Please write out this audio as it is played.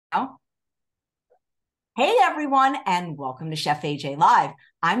Hey everyone, and welcome to Chef AJ Live.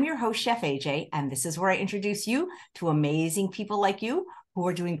 I'm your host, Chef AJ, and this is where I introduce you to amazing people like you who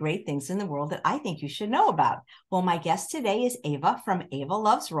are doing great things in the world that I think you should know about. Well, my guest today is Ava from Ava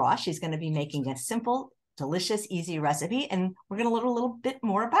Loves Raw. She's going to be making a simple, delicious, easy recipe, and we're going to learn a little bit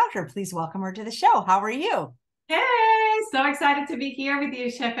more about her. Please welcome her to the show. How are you? Hey, so excited to be here with you,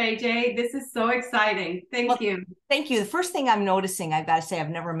 Chef AJ. This is so exciting. Thank Well, you. thank you. The first thing I'm noticing, I've got to say, I've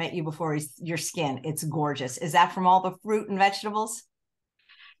never met you before, is your skin. It's gorgeous. Is that from all the fruit and vegetables?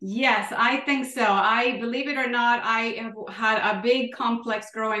 Yes, I think so. I believe it or not, I have had a big complex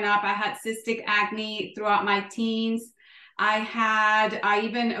growing up. I had cystic acne throughout my teens. I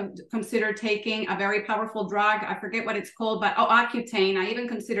even considered taking a very powerful drug. I forget what it's called, but Accutane. I even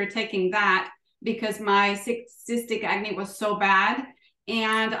considered taking that because my cystic acne was so bad.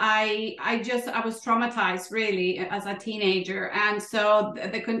 And I was traumatized really as a teenager. And so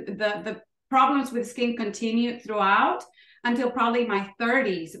the problems with skin continued throughout until probably my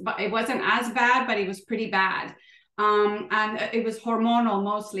 30s, but it wasn't as bad, but it was pretty bad. And it was hormonal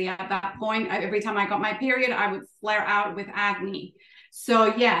mostly at that point. Every time I got my period, I would flare out with acne.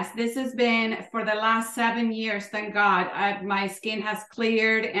 So yes, this has been for the last 7 years, thank God. My skin has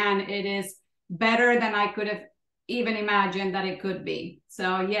cleared and it is better than I could have even imagined that it could be.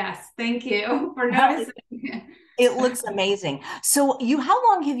 So yes, thank you for noticing. It looks amazing. So how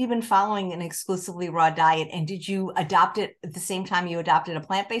long have you been following an exclusively raw diet? And did you adopt it at the same time you adopted a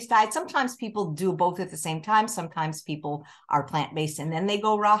plant-based diet? Sometimes people do both at the same time. Sometimes people are plant-based and then they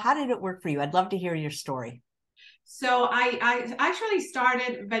go raw. How did it work for you? I'd love to hear your story. So I actually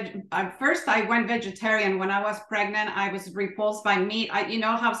first I went vegetarian when I was pregnant. I was repulsed by meat. You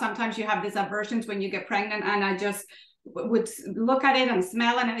know how sometimes you have these aversions when you get pregnant, and I just would look at it and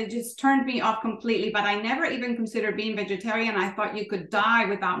smell it, and it just turned me off completely. But I never even considered being vegetarian. I thought you could die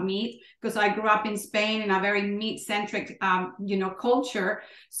without meat because I grew up in Spain in a very meat-centric, culture.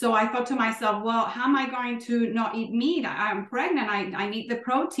 So I thought to myself, well, how am I going to not eat meat? I'm pregnant. I need the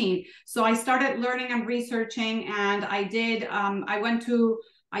protein. So I started learning and researching, and I did.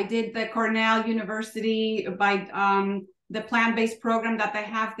 I did the Cornell University by the plant-based program that they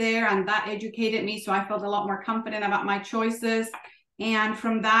have there, and that educated me, so I felt a lot more confident about my choices. And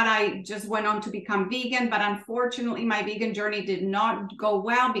from that, I just went on to become vegan. But unfortunately, my vegan journey did not go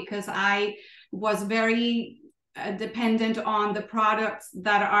well because I was very dependent on the products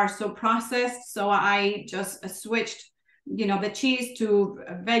that are so processed. So I just switched the cheese to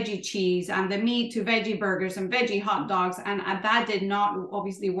veggie cheese and the meat to veggie burgers and veggie hot dogs. And that did not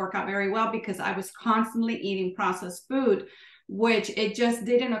obviously work out very well because I was constantly eating processed food, which it just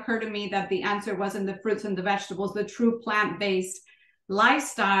didn't occur to me that the answer was in the fruits and the vegetables. The true plant-based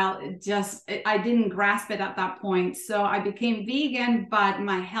lifestyle, I didn't grasp it at that point. So I became vegan, but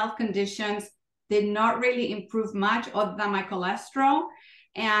my health conditions did not really improve much other than my cholesterol.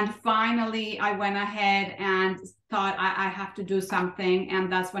 And finally, I went ahead and thought I have to do something. And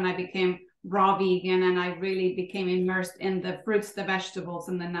that's when I became raw vegan, and I really became immersed in the fruits, the vegetables,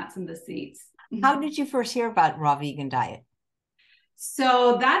 and the nuts and the seeds. How did you first hear about raw vegan diet?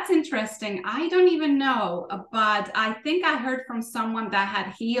 So that's interesting. I don't even know, but I think I heard from someone that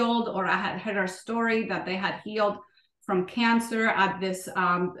had healed, or I had heard a story that they had healed from cancer at this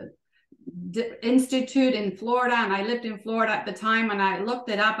institute in Florida, and I lived in Florida at the time, and I looked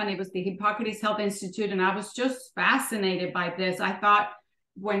it up, and it was the Hippocrates Health Institute, and I was just fascinated by this. I thought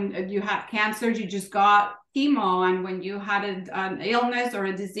when you had cancer, you just got chemo, and when you had an illness or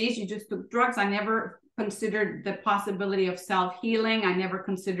a disease, you just took drugs. I never considered the possibility of self-healing. I never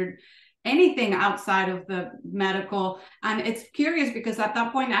considered anything outside of the medical. And it's curious because at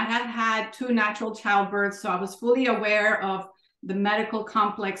that point I had had 2 natural childbirths, so I was fully aware of the medical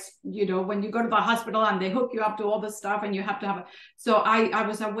complex, when you go to the hospital and they hook you up to all this stuff and you have to have so I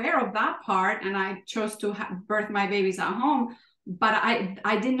was aware of that part, and I chose to birth my babies at home. But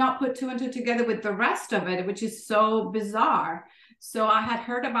I did not put 2 and 2 together with the rest of it, which is so bizarre. So I had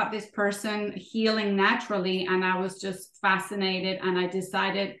heard about this person healing naturally, and I was just fascinated, and I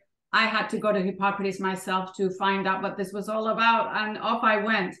decided I had to go to Hippocrates myself to find out what this was all about, and off I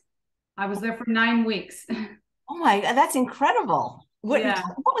went. I was there for 9 weeks. Oh my God, that's incredible. Yeah.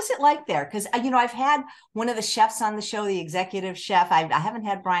 What was it like there? Because, I've had one of the chefs on the show, the executive chef. I haven't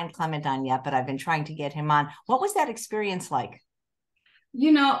had Brian Clement on yet, but I've been trying to get him on. What was that experience like?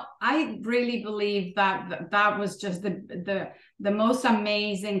 I really believe that was just the most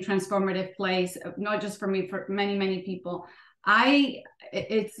amazing transformative place, not just for me, for many, many people.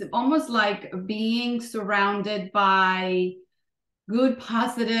 It's almost like being surrounded by good,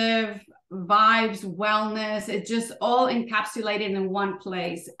 positive vibes, wellness. It just all encapsulated in one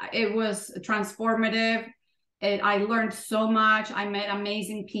place. It was transformative. I learned so much. I met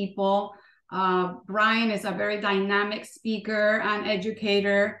amazing people. Brian is a very dynamic speaker and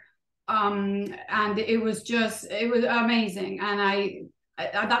educator. And it was amazing. And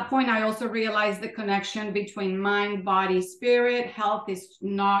at that point, I also realized the connection between mind, body, spirit. Health is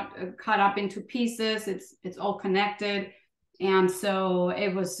not cut up into pieces. It's all connected. And so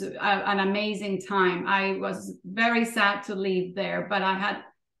it was an amazing time. I was very sad to leave there, but I had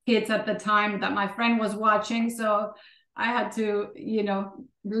kids at the time that my friend was watching. So I had to,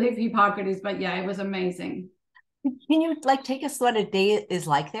 leave Hippocrates, but yeah, it was amazing. Can you take us what a day is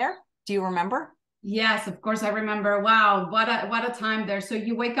like there? Do you remember? Yes, of course I remember. Wow, what a time there. So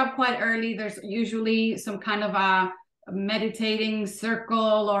you wake up quite early. There's usually some kind of a meditating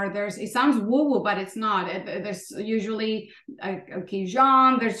circle, or it sounds woo-woo, but it's not. There's usually a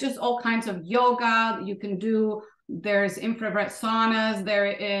qigong. There's just all kinds of yoga you can do. There's infrared saunas. There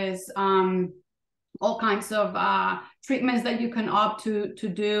is all kinds of treatments that you can opt to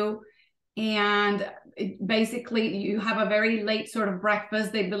do. And basically you have a very late sort of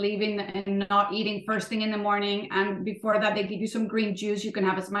breakfast. They believe in not eating first thing in the morning, and before that they give you some green juice. You can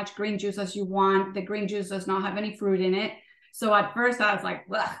have as much green juice as you want. The green juice does not have any fruit in it. So at first I was like,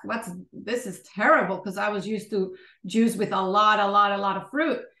 this is terrible, because I was used to juice with a lot of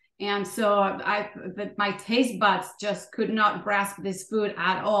fruit. And so my taste buds just could not grasp this food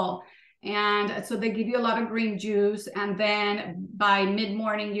at all. And so they give you a lot of green juice, and then by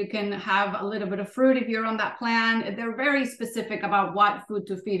mid-morning you can have a little bit of fruit if you're on that plan. They're very specific about what food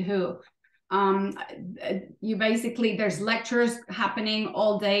to feed who. There's lectures happening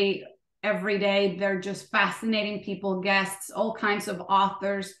all day, every day. They're just fascinating people, guests, all kinds of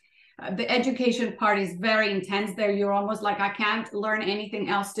authors. The education part is very intense there. You're almost like, I can't learn anything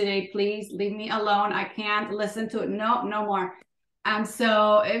else today. Please leave me alone. I can't listen to it. No more. And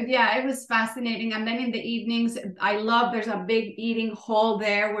so, it was fascinating. And then in the evenings, there's a big eating hall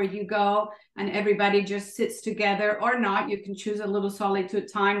there where you go and everybody just sits together, or not. You can choose a little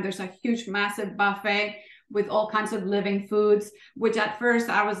solitude time. There's a huge, massive buffet with all kinds of living foods, which at first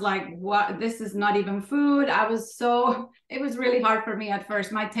I was like, what? This is not even food. It was really hard for me at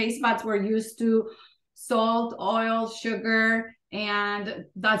first. My taste buds were used to salt, oil, sugar, and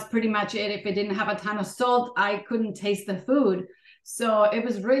that's pretty much it. If it didn't have a ton of salt, I couldn't taste the food. So it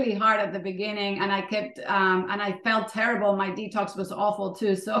was really hard at the beginning, and I kept and I felt terrible. My detox was awful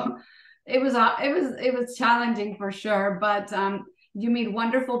too. So it was challenging for sure. But you meet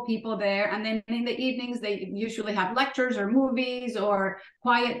wonderful people there, and then in the evenings they usually have lectures or movies or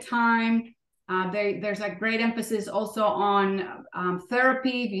quiet time. There's a great emphasis also on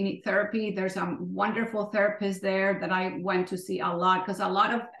therapy. If you need therapy, there's a wonderful therapist there that I went to see a lot, because a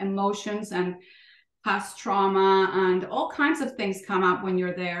lot of emotions and past trauma and all kinds of things come up when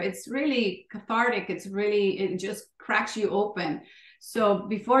you're there. It's really cathartic. It just cracks you open. So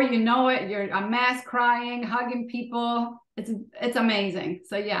before you know it, you're a mess, crying, hugging people. It's amazing.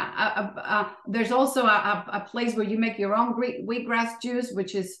 So there's also a place where you make your own wheatgrass juice,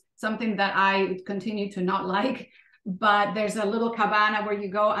 which is something that I continue to not like. But there's a little cabana where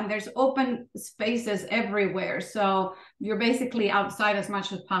you go, and there's open spaces everywhere. So you're basically outside as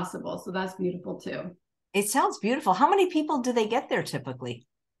much as possible. So that's beautiful too. It sounds beautiful. How many people do they get there typically?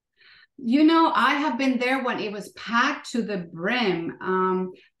 I have been there when it was packed to the brim,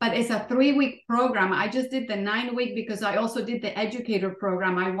 but it's a 3-week program. I just did the 9-week because I also did the educator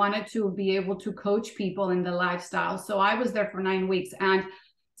program. I wanted to be able to coach people in the lifestyle. So I was there for 9 weeks, and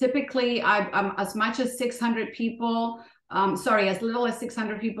typically I'm as much as 600 people, as little as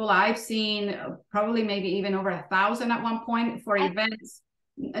 600 people. I've seen probably maybe even over 1,000 at one point for events.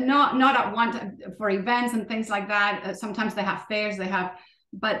 Not at one time, for events and things like that. Sometimes they have fairs,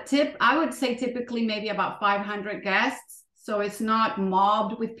 I would say typically maybe about 500 guests. So it's not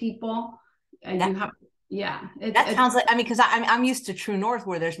mobbed with people. And that sounds like, because I'm used to True North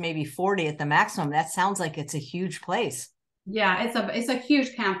where there's maybe 40 at the maximum. That sounds like it's a huge place. Yeah, it's a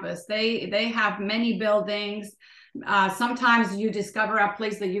huge campus. They have many buildings. Sometimes you discover a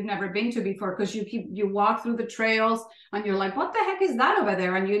place that you've never been to before, because you walk through the trails and you're like, what the heck is that over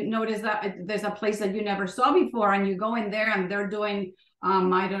there? And you notice that there's a place that you never saw before, and you go in there and they're doing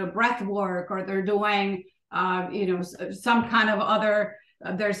I don't know, breath work, or they're doing some kind of other.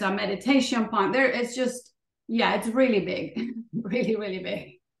 There's a meditation point there. It's just it's really big, really, really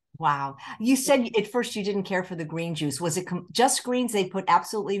big. Wow. You said at first you didn't care for the green juice. Was it just greens? They put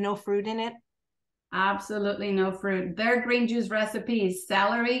absolutely no fruit in it? Absolutely no fruit. Their green juice recipe is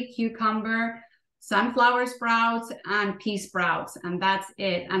celery, cucumber, sunflower sprouts and pea sprouts, and that's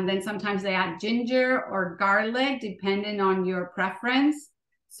it. And then sometimes they add ginger or garlic, depending on your preference.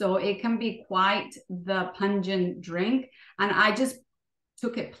 So it can be quite the pungent drink. And I just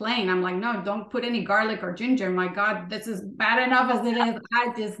took it plain. I'm like, no, don't put any garlic or ginger. My God, this is bad enough as it is.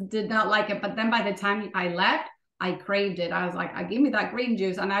 I just did not like it. But then by the time I left, I craved it. I was like, give me that green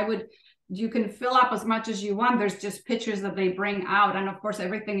juice. And you can fill up as much as you want. There's just pictures that they bring out. And of course,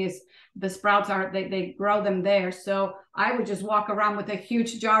 everything is, the sprouts are, they grow them there. So I would just walk around with a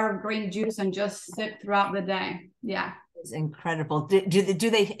huge jar of green juice and just sip throughout the day. Yeah. It's incredible.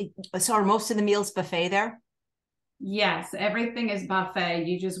 So are most of the meals buffet there? Yes, everything is buffet.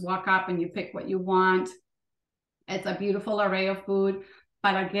 You just walk up and you pick what you want. It's a beautiful array of food.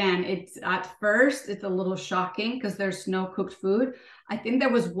 But again, it's at first, it's a little shocking because there's no cooked food. I think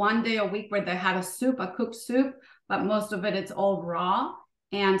there was one day a week where they had a cooked soup, but most of it's all raw.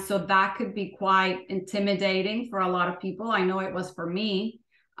 And so that could be quite intimidating for a lot of people. I know it was for me.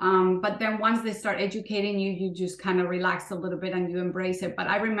 But then once they start educating you, you just kind of relax a little bit and you embrace it. But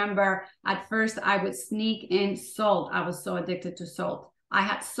I remember at first I would sneak in salt. I was so addicted to salt. I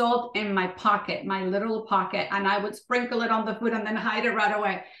had salt in my pocket, my little pocket, and I would sprinkle it on the food and then hide it right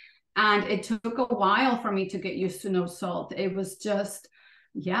away. And it took a while for me to get used to no salt. It was just,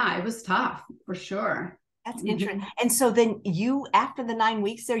 yeah, it was tough for sure. That's interesting. And so then after the 9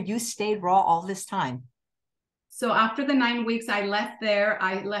 weeks there, you stayed raw all this time. So after the 9 weeks, I left there.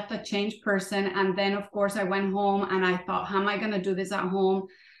 I left a changed person. And then, of course, I went home and I thought, how am I going to do this at home?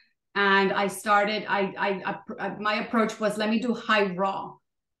 And I started, my approach was, let me do high raw.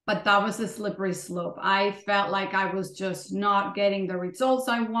 But that was a slippery slope. I felt like I was just not getting the results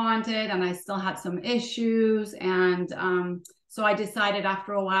I wanted. And I still had some issues. And so I decided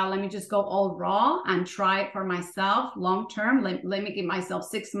after a while, let me just go all raw and try it for myself long term. Let me give myself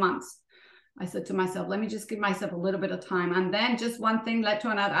 6 months. I said to myself, let me just give myself a little bit of time. And then just one thing led to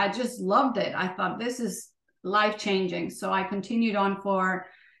another. I just loved it. I thought this is life-changing. So I continued on for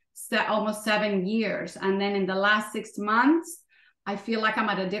almost 7 years. And then in the last 6 months, I feel like I'm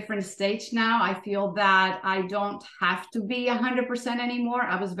at a different stage now. I feel that I don't have to be 100% anymore.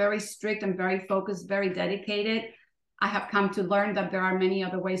 I was very strict and very focused, very dedicated. I have come to learn that there are many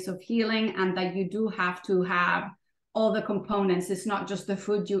other ways of healing and that you do have to have all the components. It's not just the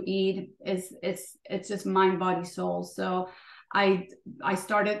food you eat. It's just mind, body, soul. So I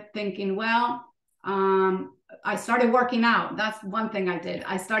started thinking, well, I started working out. That's one thing I did.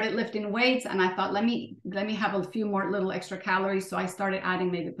 I started lifting weights and I thought, let me have a few more little extra calories. So I started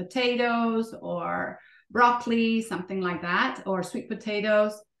adding maybe potatoes or broccoli, something like that, or sweet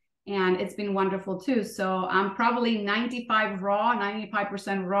potatoes. And it's been wonderful too. So I'm probably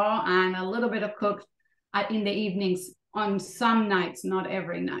 95% raw and a little bit of cooked in the evenings on some nights, not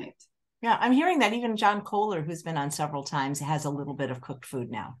every night. Yeah, I'm hearing that even John Kohler, who's been on several times, has a little bit of cooked food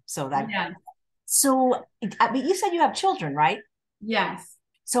now. So that, yeah. So, but you said you have children, right? Yes.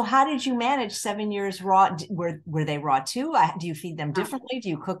 So how did you manage 7 years raw? Were they raw too? Do you feed them differently? Do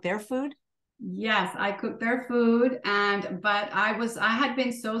you cook their food? Yes, I cook their food, but I had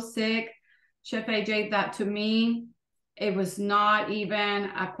been so sick, Chef AJ, that to me, it was not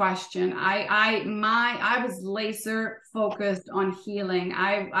even a question. I was laser focused on healing.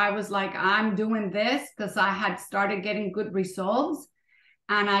 I was like, I'm doing this because I had started getting good results.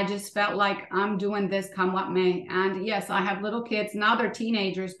 And I just felt like I'm doing this come what may. And yes, I have little kids. Now they're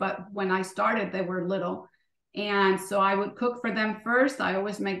teenagers, but when I started, they were little. And so I would cook for them first. I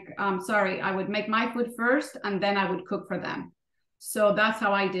would make my food first, and then I would cook for them. So that's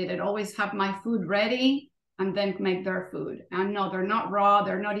how I did it. Always have my food ready and then make their food. And no, they're not raw.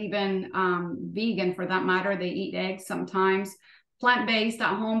 They're not even vegan for that matter. They eat eggs sometimes, plant-based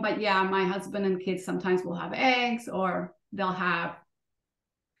at home. But yeah, my husband and kids sometimes will have eggs, or they'll have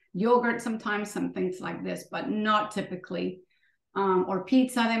yogurt sometimes, some things like this, but not typically. Or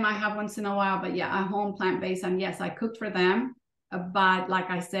pizza they might have once in a while, but yeah, at home, plant-based. And yes, I cooked for them, but like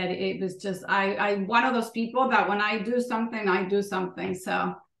I said, it was just I one of those people that when I do something, I do something.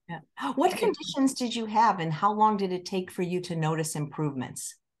 So yeah. What conditions did you have, and how long did it take for you to notice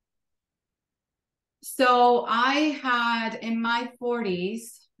improvements? So I had in my 40s,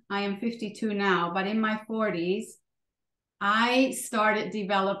 I am 52 now, but in my 40s, I started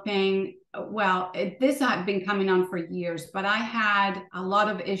developing, this had been coming on for years, but I had a lot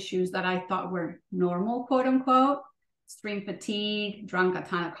of issues that I thought were normal, quote unquote. Extreme fatigue, drank a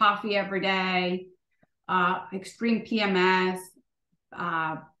ton of coffee every day, extreme PMS,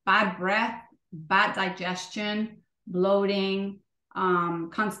 bad breath, bad digestion, bloating,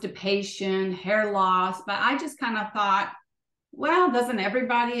 constipation, hair loss. But I just kind of thought, Well, doesn't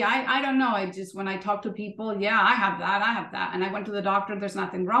everybody? I don't know. I just, when I talk to people, yeah, I have that, I have that. And I went to the doctor, there's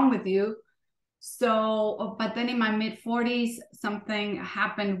nothing wrong with you. So, but then in my mid 40s, something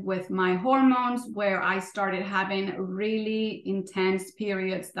happened with my hormones where I started having really intense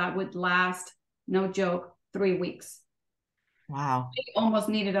periods that would last, no joke, 3 weeks. Wow. I almost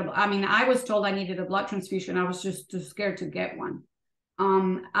needed I mean, I was told I needed a blood transfusion. I was just too scared to get one.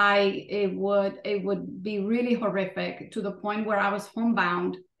 It would be really horrific to the point where I was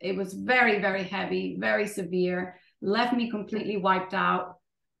homebound. It was very, very heavy, very severe, left me completely wiped out,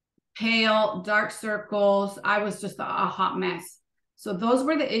 pale, dark circles. I was just a hot mess. So those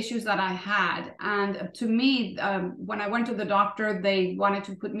were the issues that I had. And to me, when I went to the doctor, they wanted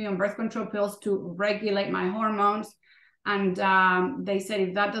to put me on birth control pills to regulate my hormones. And they said,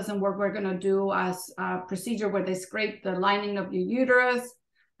 if that doesn't work, we're going to do a procedure where they scrape the lining of your uterus.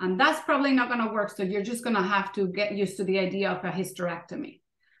 And that's probably not going to work. So you're just going to have to get used to the idea of a hysterectomy.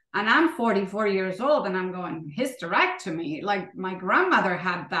 And I'm 44 years old and I'm going, hysterectomy? Like my grandmother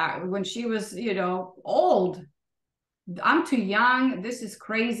had that when she was, old. I'm too young. This is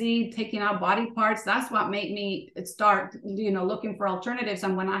crazy. Taking out body parts. That's what made me start, looking for alternatives.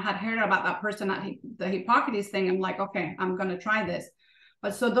 And when I had heard about that person at the Hippocrates thing, I'm like, okay, I'm going to try this.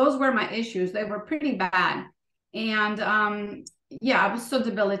 But so those were my issues. They were pretty bad. And yeah, I was so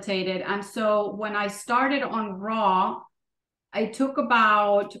debilitated. And so when I started on Raw, I took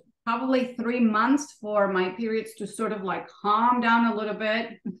about probably 3 months for my periods to sort of like calm down a little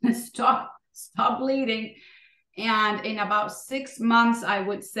bit, stop bleeding. And in about 6 months, I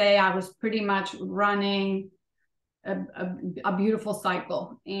would say I was pretty much running a beautiful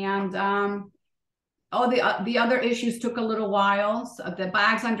cycle. And all the other issues took a little while. So the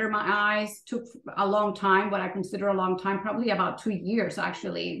bags under my eyes took a long time, what I consider a long time, probably about 2 years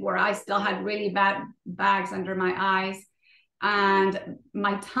actually, where I still had really bad bags under my eyes. And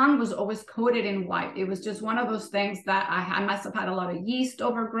my tongue was always coated in white. It was just one of those things that I must have had a lot of yeast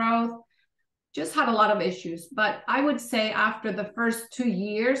overgrowth, just had a lot of issues. But I would say after the first 2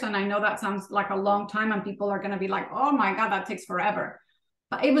 years, and I know that sounds like a long time and people are going to be like, oh my God, that takes forever.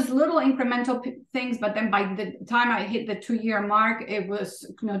 But it was little incremental things. But then by the time I hit the 2-year mark, it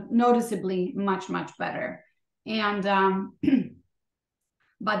was noticeably much, much better. And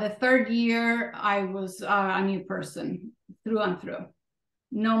by the 3rd year, I was a new person through and through.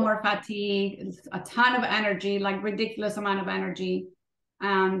 No more fatigue, a ton of energy, like ridiculous amount of energy.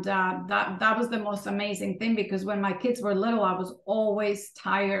 And that was the most amazing thing, because when my kids were little, I was always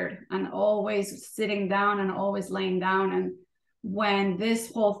tired and always sitting down and always laying down. And when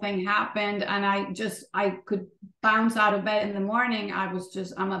this whole thing happened and I could bounce out of bed in the morning,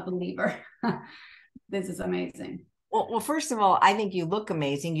 I'm a believer. This is amazing. Well, first of all, I think you look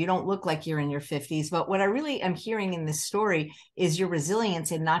amazing. You don't look like you're in your 50s. But what I really am hearing in this story is your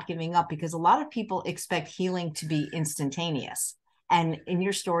resilience and not giving up, because a lot of people expect healing to be instantaneous. And in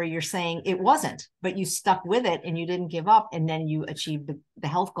your story, you're saying it wasn't, but you stuck with it and you didn't give up. And then you achieved the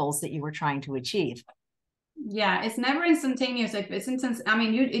health goals that you were trying to achieve. Yeah, it's never instantaneous. If it's I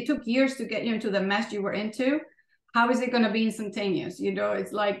mean, it took years to get you into the mess you were into. How is it going to be instantaneous?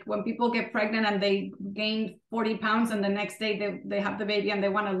 It's like when people get pregnant and they gain 40 pounds and the next day they have the baby and they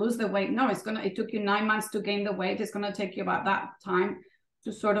want to lose the weight. No, it took you 9 months to gain the weight. It's going to take you about that time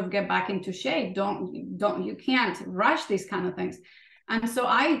to sort of get back into shape. You can't rush these kind of things. And so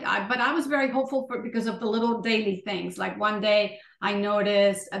but I was very hopeful because of the little daily things. Like one day I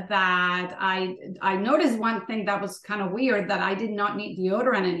noticed that I noticed one thing that was kind of weird, that I did not need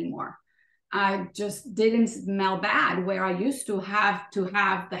deodorant anymore. I just didn't smell bad, where I used to have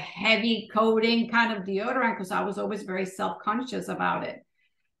the heavy coating kind of deodorant because I was always very self-conscious about it.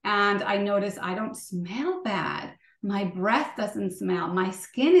 And I noticed I don't smell bad. My breath doesn't smell. My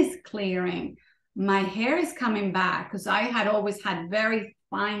skin is clearing. My hair is coming back, because I had always had very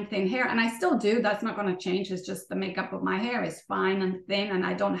fine, thin hair. And I still do. That's not going to change. It's just the makeup of my hair is fine and thin, and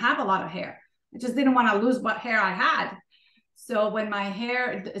I don't have a lot of hair. I just didn't want to lose what hair I had. So when my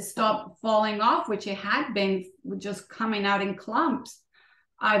hair stopped falling off, which it had been just coming out in clumps,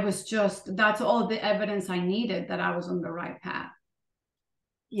 that's all the evidence I needed that I was on the right path.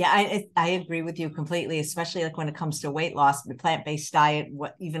 Yeah, I agree with you completely, especially like when it comes to weight loss. The plant-based diet,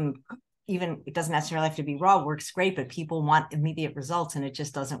 even it doesn't necessarily have to be raw, works great, but people want immediate results and it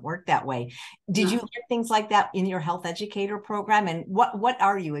just doesn't work that way. Did you learn things like that in your health educator program? And what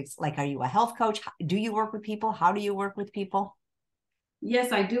are you like? Are you a health coach? Do you work with people? How do you work with people?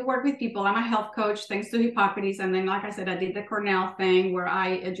 Yes, I do work with people. I'm a health coach, thanks to Hippocrates. And then, like I said, I did the Cornell thing where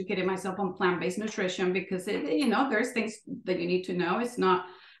I educated myself on plant-based nutrition, because there's things that you need to know. It's not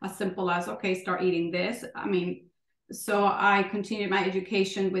as simple as, okay, start eating this. I mean, so I continued my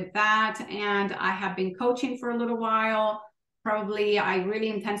education with that, and I have been coaching for a little while. Probably I really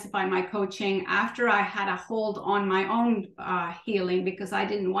intensified my coaching after I had a hold on my own healing, because I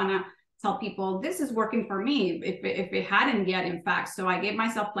didn't want to tell people this is working for me if it hadn't yet, in fact. So I gave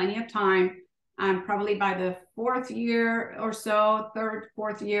myself plenty of time. Probably by the fourth year or so, third,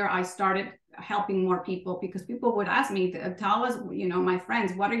 fourth year, I started helping more people, because people would ask me, tell us, my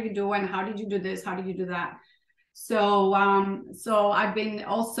friends, what are you doing? How did you do this? How did you do that? So I've been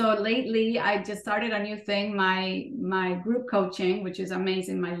also lately, I just started a new thing, my group coaching, which is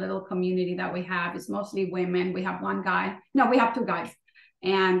amazing. My little community that we have is mostly women. We have one guy. No, we have two guys.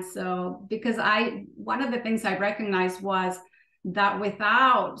 And so, because one of the things I recognized was that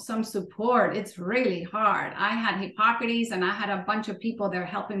without some support, it's really hard. I had Hippocrates and I had a bunch of people there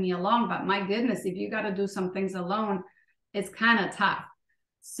helping me along, but my goodness, if you got to do some things alone, it's kind of tough.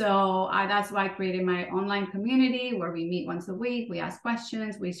 So that's why I created my online community where we meet once a week, we ask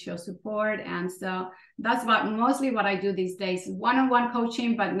questions, we show support. And so that's mostly what I do these days, one-on-one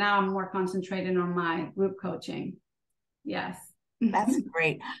coaching, but now I'm more concentrated on my group coaching. Yes. That's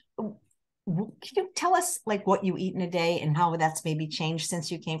great. Can you tell us like what you eat in a day and how that's maybe changed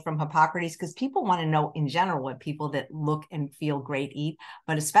since you came from Hippocrates? Because people want to know in general what people that look and feel great eat,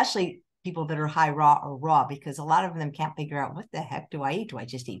 but especially people that are high raw or raw, because a lot of them can't figure out what the heck do I eat? Do I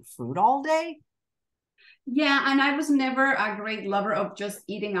just eat fruit all day? Yeah, and I was never a great lover of just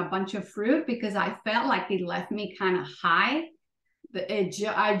eating a bunch of fruit, because I felt like it left me kind of high.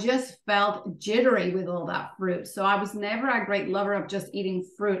 I just felt jittery with all that fruit. So I was never a great lover of just eating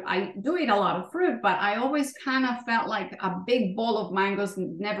fruit. I do eat a lot of fruit, but I always kind of felt like a big bowl of mangoes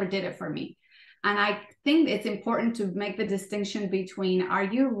never did it for me. And I think it's important to make the distinction between,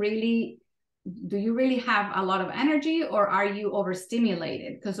 do you really have a lot of energy, or are you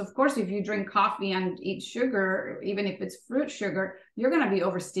overstimulated? Because of course, if you drink coffee and eat sugar, even if it's fruit sugar, you're going to be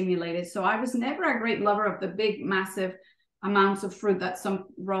overstimulated. So I was never a great lover of the big, massive amounts of fruit that some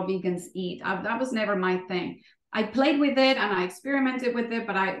raw vegans eat. That was never my thing. I played with it and I experimented with it,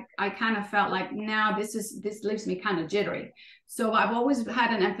 but I kind of felt like, now this leaves me kind of jittery. So I've always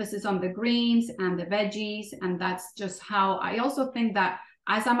had an emphasis on the greens and the veggies, and that's just how. I also think that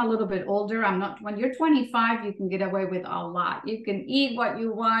as I'm a little bit older, when you're 25, you can get away with a lot. You can eat what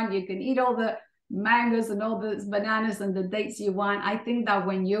you want. You can eat all the mangoes and all the bananas and the dates you want. I think that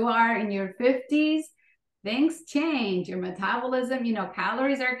when you are in your 50s, things change. Your metabolism,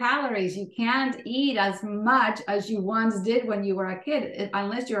 calories are calories. You can't eat as much as you once did when you were a kid.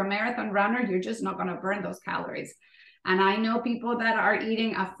 Unless you're a marathon runner, you're just not going to burn those calories. And I know people that are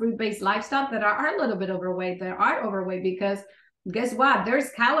eating a fruit-based lifestyle that are a little bit overweight, that are overweight, because guess what? There's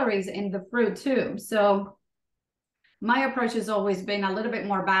calories in the fruit too. So my approach has always been a little bit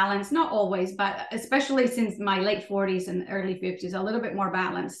more balanced, not always, but especially since my late 40s and early 50s, a little bit more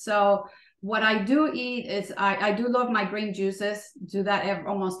balanced. So what I do eat is I do love my green juices, do that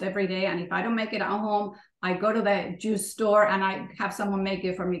almost every day. And if I don't make it at home, I go to the juice store and I have someone make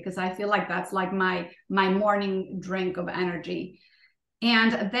it for me, because I feel like that's like my morning drink of energy.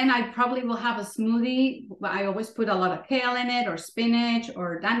 And then I probably will have a smoothie. I always put a lot of kale in it, or spinach,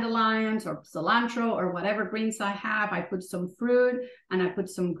 or dandelions, or cilantro, or whatever greens I have. I put some fruit and I put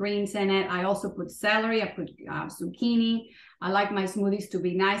some greens in it. I also put celery, I put zucchini. I like my smoothies to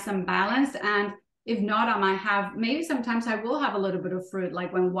be nice and balanced. And if not, I might have, maybe sometimes I will have a little bit of fruit.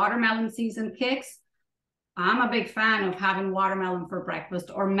 Like when watermelon season kicks, I'm a big fan of having watermelon for breakfast,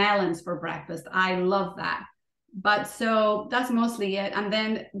 or melons for breakfast. I love that. But so that's mostly it. And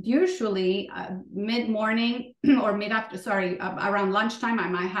then usually mid-morning or around lunchtime, I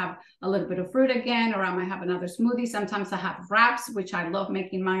might have a little bit of fruit again, or I might have another smoothie. Sometimes I have wraps, which I love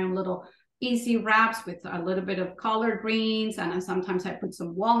making my own little easy wraps with a little bit of collard greens. And sometimes I put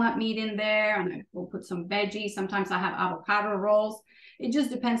some walnut meat in there, and I will put some veggies. Sometimes I have avocado rolls. It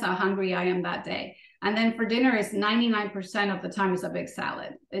just depends how hungry I am that day. And then for dinner, is 99% of the time is a big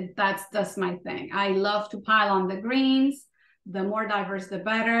salad. That's my thing. I love to pile on the greens. The more diverse, the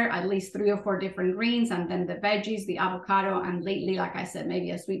better. At least 3 or 4 different greens, and then the veggies, the avocado, and lately, like I said,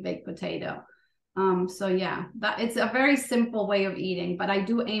 maybe a sweet baked potato. So yeah, it's a very simple way of eating, but I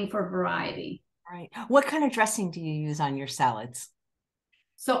do aim for variety. Right. What kind of dressing do you use on your salads?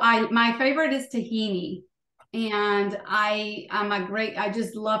 So my favorite is tahini. And I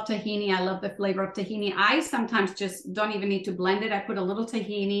just love tahini. I love the flavor of tahini. I sometimes just don't even need to blend it. I put a little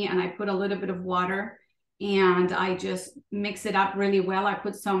tahini and I put a little bit of water, and I just mix it up really well. I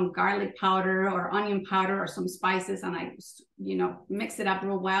put some garlic powder or onion powder or some spices, and I mix it up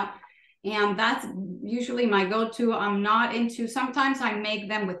real well. And that's usually my go-to. I'm not into, sometimes I make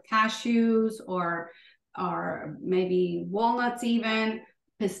them with cashews or or maybe walnuts even,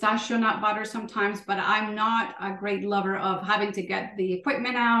 pistachio nut butter sometimes, but I'm not a great lover of having to get the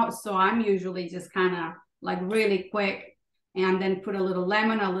equipment out. So I'm usually just kind of like really quick, and then put a little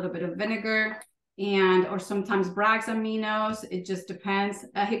lemon, a little bit of vinegar, and or sometimes Bragg's aminos. It just depends.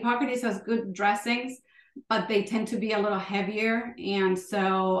 Hippocrates has good dressings, but they tend to be a little heavier, and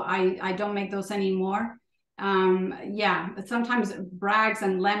so I don't make those anymore. Yeah, sometimes Bragg's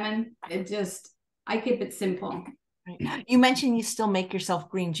and lemon. I keep it simple. You mentioned you still make yourself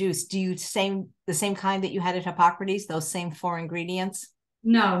green juice. Do you the same kind that you had at Hippocrates, those same 4 ingredients?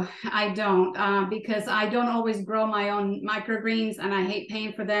 No, I don't, because I don't always grow my own microgreens, and I hate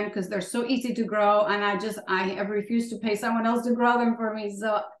paying for them because they're so easy to grow, and I refuse to pay someone else to grow them for me.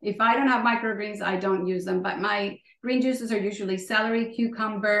 So if I don't have microgreens, I don't use them. But my green juices are usually celery,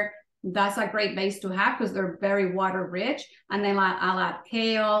 cucumber. That's a great base to have because they're very water rich. And then I'll add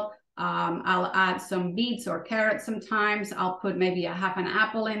kale. I'll add some beets or carrots sometimes. I'll put maybe a half an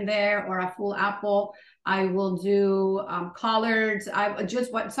apple in there or a full apple. I will do collards.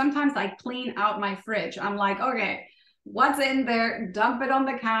 Sometimes I clean out my fridge. I'm like, okay, what's in there? Dump it on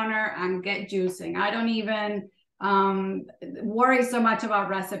the counter and get juicing. I don't even worry so much about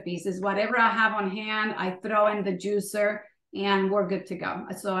recipes. Is whatever I have on hand, I throw in the juicer and we're good to go.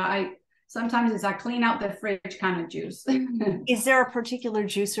 So sometimes it's a clean out the fridge kind of juice. Is there a particular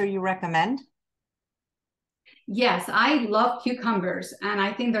juicer you recommend? Yes, I love cucumbers, and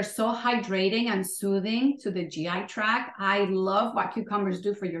I think they're so hydrating and soothing to the GI tract. I love what cucumbers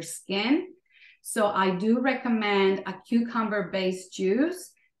do for your skin. So I do recommend a cucumber-based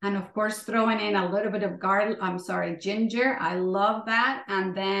juice. And of course, throwing in a little bit of ginger. I love that.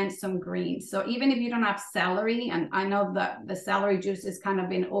 And then some greens. So even if you don't have celery, and I know that the celery juice has kind of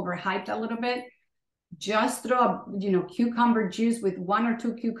been overhyped a little bit, just throw cucumber juice with 1 or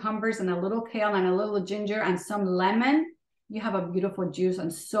 2 cucumbers and a little kale and a little ginger and some lemon. You have a beautiful juice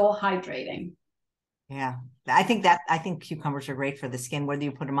and so hydrating. Yeah, I think cucumbers are great for the skin, whether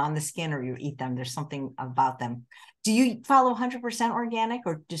you put them on the skin or you eat them. There's something about them. Do you follow 100% organic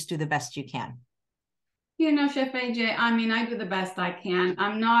or just do the best you can? Chef AJ, I mean, I do the best I can.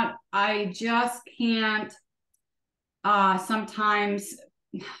 I just can't sometimes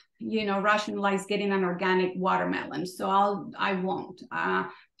rationalize getting an organic watermelon. So I won't.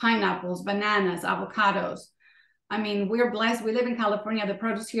 Pineapples, bananas, avocados. I mean, we're blessed. We live in California. The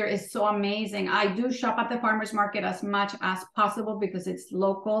produce here is so amazing. I do shop at the farmer's market as much as possible because it's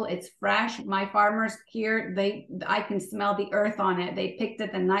local, it's fresh. My farmers here, I can smell the earth on it. They picked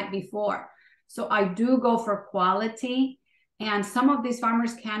it the night before. So I do go for quality. And some of these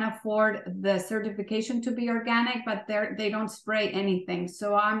farmers can afford the certification to be organic, but they don't spray anything.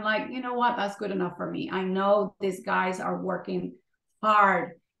 So I'm like, you know what? That's good enough for me. I know these guys are working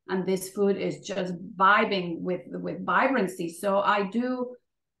hard and this food is just vibing with vibrancy. So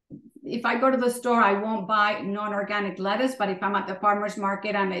if I go to the store, I won't buy non-organic lettuce, but if I'm at the farmer's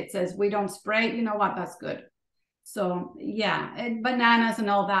market and it says we don't spray, you know what? That's good. So yeah, bananas and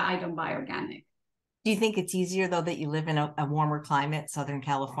all that, I don't buy organic. Do you think it's easier, though, that you live in a warmer climate, Southern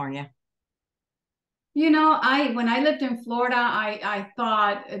California? When I lived in Florida, I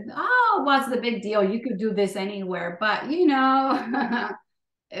thought, oh, what's the big deal? You could do this anywhere. But,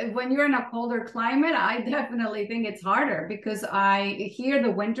 when you're in a colder climate, I definitely think it's harder because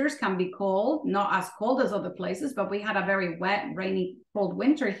the winters can be cold, not as cold as other places, but we had a very wet, rainy, cold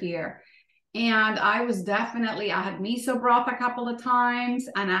winter here. And I had miso broth a couple of times,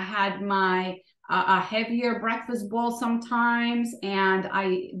 and I had a heavier breakfast bowl sometimes, and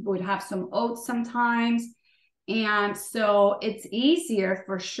I would have some oats sometimes. And so it's easier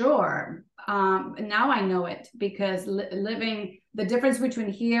for sure. Now I know it because living the difference between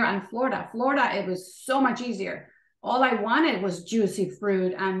here and Florida, it was so much easier. All I wanted was juicy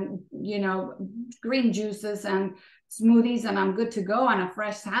fruit and, green juices and smoothies, and I'm good to go on a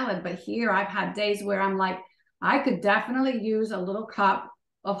fresh salad. But here I've had days where I'm like, I could definitely use a little cup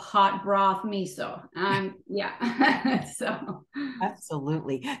of hot broth miso. And yeah, so.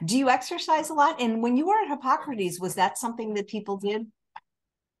 Absolutely. Do you exercise a lot? And when you were at Hippocrates, was that something that people did?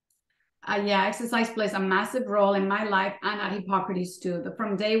 Yeah, exercise plays a massive role in my life and at Hippocrates too.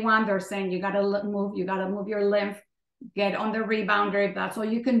 From day one, they're saying you got to move your lymph, get on the rebounder. If that's all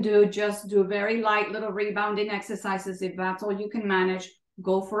you can do, just do very light little rebounding exercises. If that's all you can manage,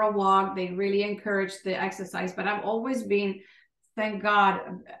 go for a walk. They really encourage the exercise. But I've always been, thank God,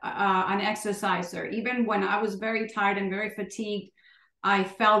 an exerciser. Even when I was very tired and very fatigued, I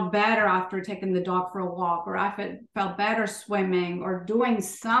felt better after taking the dog for a walk, or I felt better swimming or doing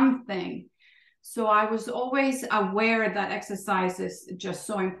something. So I was always aware that exercise is just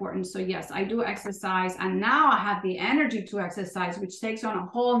so important. So yes, I do exercise, and now I have the energy to exercise, which takes on a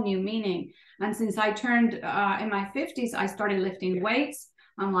whole new meaning. And since I turned in my 50s, I started lifting weights.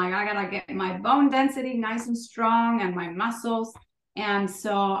 I'm like, I gotta get my bone density nice and strong and my muscles. And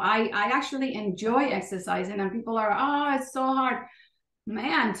so I actually enjoy exercising, and people are, oh, it's so hard.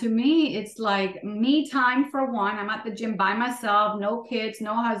 Man, to me, it's like me time for one. I'm at the gym by myself, no kids,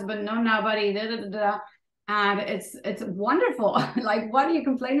 no husband, no nobody, da, da, da, da. And it's wonderful. Like, what are you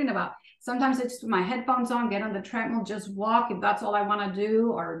complaining about? Sometimes it's just my headphones on, get on the treadmill, just walk if that's all I want to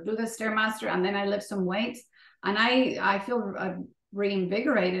do, or do the Stairmaster, and then I lift some weights. And I feel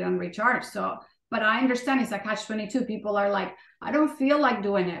reinvigorated and recharged. So, but I understand it's a catch-22. People are like, I don't feel like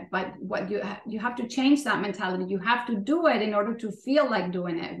doing it, but what you have to change that mentality. You have to do it in order to feel like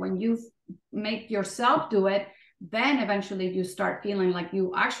doing it. When you make yourself do it, then eventually you start feeling like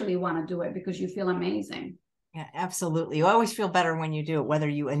you actually want to do it because you feel amazing. Yeah, absolutely. You always feel better when you do it, whether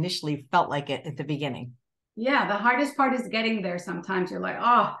you initially felt like it at the beginning. Yeah, the hardest part is getting there. Sometimes you're like,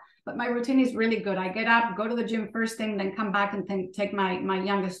 oh, but my routine is really good. I get up, go to the gym first thing, then come back and take my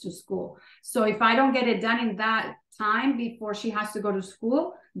youngest to school. So if I don't get it done in that time before she has to go to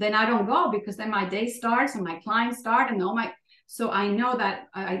school, then I don't go, because then my day starts and my clients start and so I know that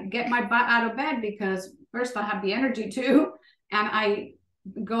I get my butt out of bed, because first I have the energy to, and I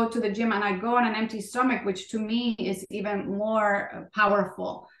go to the gym and I go on an empty stomach, which to me is even more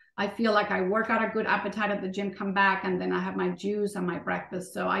powerful. I feel like I work out a good appetite at the gym, come back, and then I have my juice and my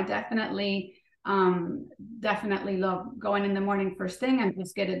breakfast. So I definitely love going in the morning first thing and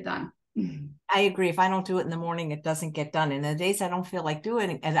just get it done. I agree. If I don't do it in the morning, it doesn't get done. And the days I don't feel like doing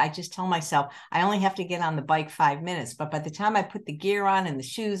it, and I just tell myself I only have to get on the bike 5 minutes. But by the time I put the gear on and the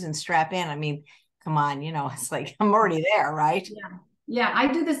shoes and strap in, I mean, come on, it's like I'm already there, right? Yeah. Yeah, I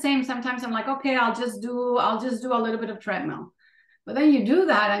do the same. Sometimes I'm like, okay, I'll just do a little bit of treadmill. But then you do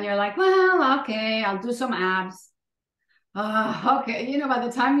that and you're like, well, okay, I'll do some abs. Okay. By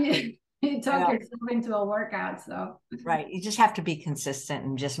the time you talk yourself into a workout. So right. You just have to be consistent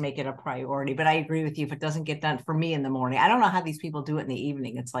and just make it a priority. But I agree with you. If it doesn't get done for me in the morning, I don't know how these people do it in the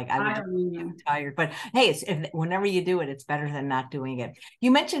evening. It's like I would get tired. But hey, whenever you do it, it's better than not doing it.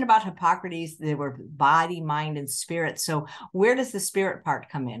 You mentioned about Hippocrates, there were body, mind, and spirit. So where does the spirit part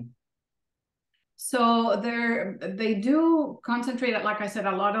come in? So they do concentrate, like I said,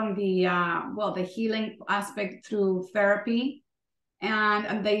 a lot on the healing aspect through therapy,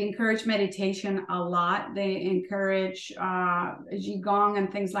 and they encourage meditation a lot. They encourage qigong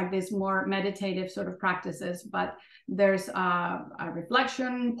and things like this, more meditative sort of practices. But there's a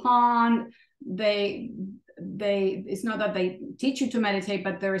reflection pond. It's not that they teach you to meditate,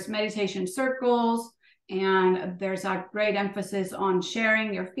 but there is meditation circles. And there's a great emphasis on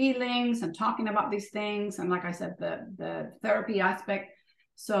sharing your feelings and talking about these things. And like I said, the therapy aspect.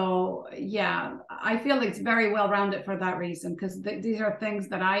 So yeah, I feel it's very well-rounded for that reason, because these are things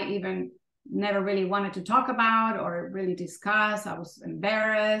that I even never really wanted to talk about or really discuss. I was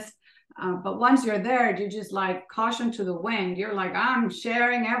embarrassed. But once you're there, you're just like caution to the wind. You're like, I'm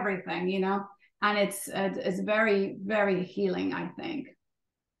sharing everything, and it's very, very healing, I think.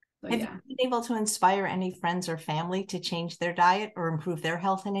 So, have you been able to inspire any friends or family to change their diet or improve their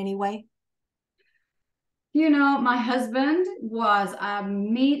health in any way? My husband was a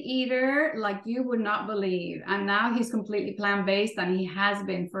meat eater like you would not believe. And now he's completely plant-based, and he has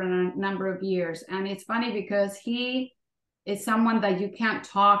been for a number of years. And it's funny because he is someone that you can't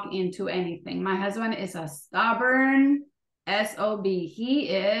talk into anything. My husband is a stubborn SOB. He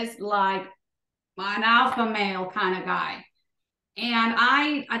is like an alpha male kind of guy. And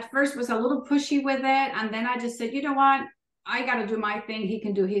I, at first, was a little pushy with it. And then I just said, you know what? I got to do my thing. He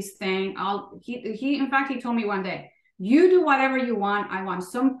can do his thing. In fact, he told me one day, you do whatever you want. I want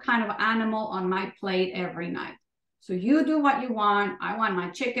some kind of animal on my plate every night. So you do what you want. I want my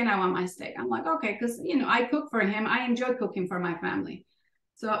chicken. I want my steak. I'm like, okay. Cause I cook for him. I enjoy cooking for my family.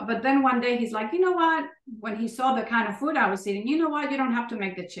 So, but then one day he's like, you know what? When he saw the kind of food I was eating, you know what? You don't have to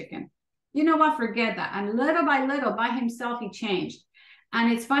make the chicken. You know what? Forget that. And little by little, by himself, he changed.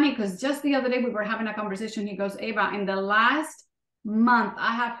 And it's funny because just the other day we were having a conversation. He goes, Ava, in the last month,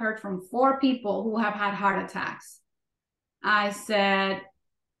 I have heard from 4 people who have had heart attacks. I said,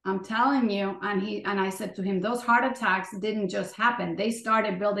 I'm telling you. And I said to him, those heart attacks didn't just happen. They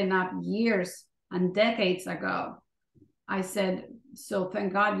started building up years and decades ago. I said, so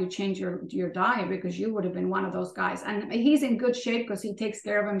thank God you changed your diet, because you would have been one of those guys. And he's in good shape because he takes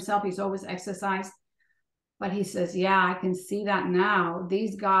care of himself. He's always exercised. But he says, yeah, I can see that now.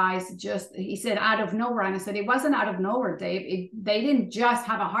 These guys he said, out of nowhere. And I said, it wasn't out of nowhere, Dave. They didn't just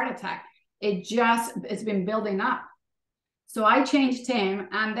have a heart attack. it's been building up. So I changed him.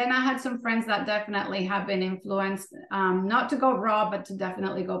 And then I had some friends that definitely have been influenced, not to go raw, but to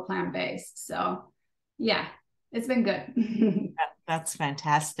definitely go plant-based. So yeah, it's been good. That's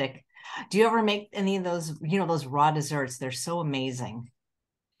fantastic. Do you ever make any of those, those raw desserts? They're so amazing.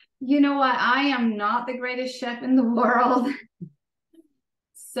 You know what? I am not the greatest chef in the world.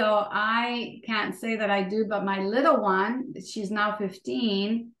 So I can't say that I do, but my little one, she's now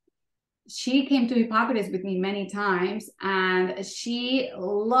 15. She came to Hippocrates with me many times, and she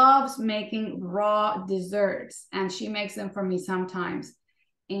loves making raw desserts, and she makes them for me sometimes.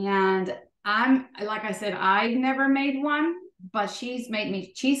 And like I said, I've never made one, but she's made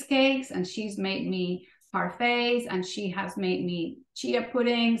me cheesecakes, and she's made me parfaits, and she has made me chia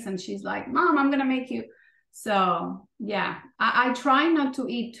puddings, and she's like, Mom, I'm gonna make you. So yeah, I try not to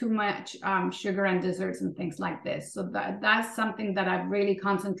eat too much sugar and desserts and things like this. So that's something that I've really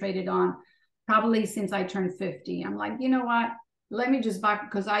concentrated on probably since I turned 50. I'm like, you know what? Let me just back,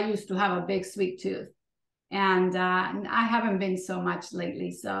 because I used to have a big sweet tooth, and I haven't been so much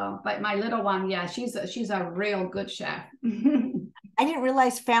lately. So, but my little one, yeah, she's a real good chef. I didn't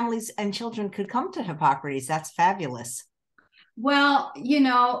realize families and children could come to Hippocrates. That's fabulous. Well,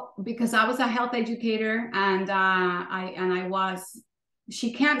 because I was a health educator, and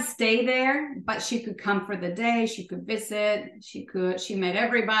she can't stay there, but she could come for the day. She could visit. She met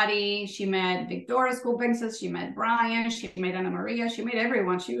everybody. She met Victoria School Princess. She met Brian. She met Anna Maria. She met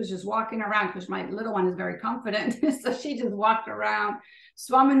everyone. She was just walking around because my little one is very confident. So she just walked around,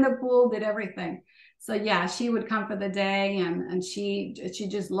 swam in the pool, did everything. So yeah, she would come for the day, and she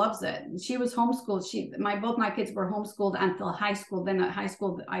just loves it. She was homeschooled. Both my kids were homeschooled until high school. Then at high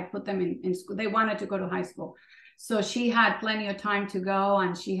school, I put them in school. They wanted to go to high school. So she had plenty of time to go,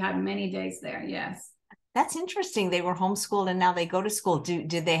 and she had many days there. Yes. That's interesting. They were homeschooled and now they go to school.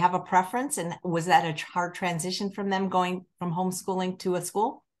 Did they have a preference? And was that a hard transition from them going from homeschooling to a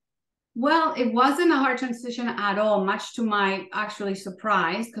school? Well, it wasn't a hard transition at all, much to my actually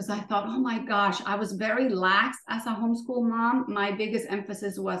surprise, because I thought, oh my gosh, I was very lax as a homeschool mom. My biggest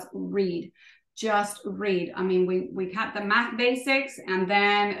emphasis was read, just read. I mean, we had the math basics, and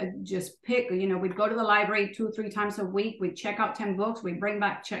then just pick, we'd go to the library 2-3 times a week. We'd check out 10 books. We'd bring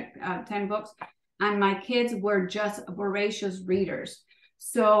back 10 books. And my kids were just voracious readers.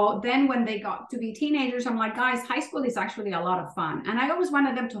 So then when they got to be teenagers, I'm like, guys, high school is actually a lot of fun. And I always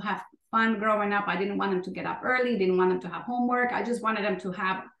wanted them to have fun growing up. I didn't want them to get up early, didn't want them to have homework. I just wanted them to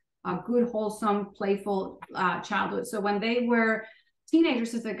have a good, wholesome, playful childhood. So when they were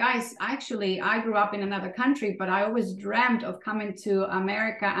teenagers, I said, guys, actually, I grew up in another country, but I always dreamt of coming to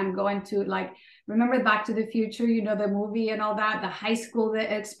America and going to, like, remember Back to the Future, the movie and all that, the high school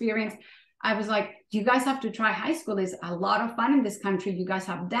experience. I was like, you guys have to try high school. It's a lot of fun in this country. You guys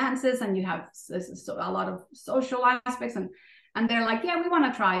have dances, and you have a lot of social aspects. And they're like, yeah, we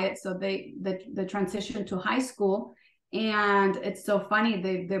want to try it. So the transition to high school. And it's so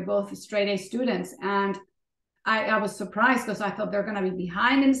funny. They're both straight A students. And I was surprised, because I thought they're going to be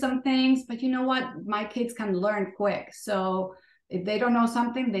behind in some things. But you know what? My kids can learn quick. So if they don't know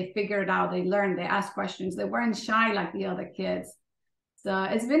something, they figure it out. They learn. They ask questions. They weren't shy like the other kids. So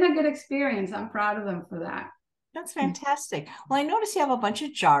it's been a good experience. I'm proud of them for that. That's fantastic. Well, I notice you have a bunch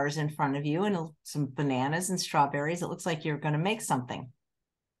of jars in front of you and some bananas and strawberries. It looks like you're going to make something.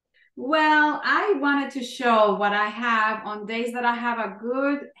 Well, I wanted to show what I have on days that I have a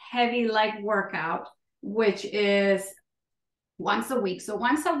good heavy leg workout, which is once a week. So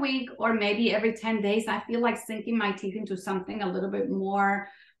once a week, or maybe every 10 days, I feel like sinking my teeth into something a little bit more,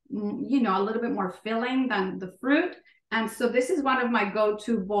 a little bit more filling than the fruit. And so this is one of my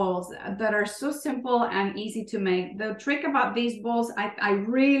go-to bowls that are so simple and easy to make. The trick about these bowls, I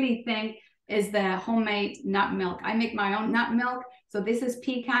really think, is the homemade nut milk. I make my own nut milk. So this is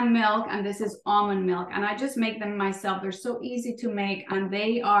pecan milk, and this is almond milk. And I just make them myself. They're so easy to make, and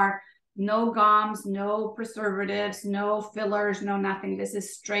they are no gums, no preservatives, no fillers, no nothing. This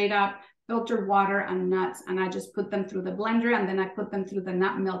is straight up filtered water and nuts. And I just put them through the blender, and then I put them through the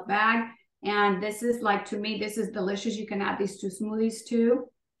nut milk bag. And this is, like, to me, this is delicious. You can add these to smoothies too.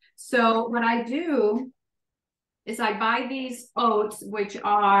 So what I do is I buy these oats, which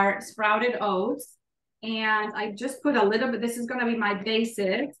are sprouted oats. And I just put a little bit, this is going to be my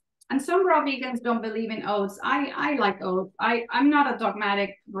basics. And some raw vegans don't believe in oats. I like oats. I'm not a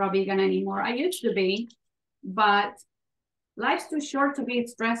dogmatic raw vegan anymore. I used to be, but life's too short to be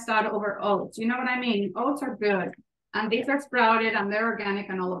stressed out over oats. You know what I mean? Oats are good. And these are sprouted, and they're organic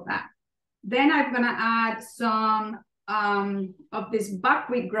and all of that. Then I'm going to add some of this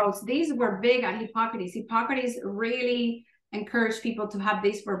buckwheat groats. These were big at Hippocrates. Hippocrates really encouraged people to have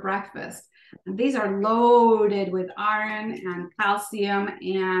these for breakfast. These are loaded with iron and calcium,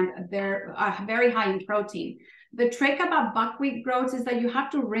 and they're very high in protein. The trick about buckwheat groats is that you have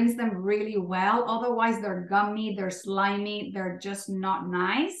to rinse them really well. Otherwise, they're gummy, they're slimy, they're just not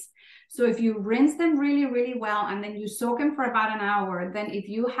nice. So if you rinse them really, really well, and then you soak them for about an hour, then if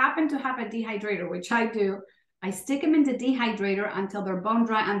you happen to have a dehydrator, which I do, I stick them in the dehydrator until they're bone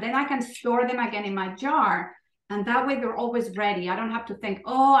dry, and then I can store them again in my jar. And that way they're always ready. I don't have to think,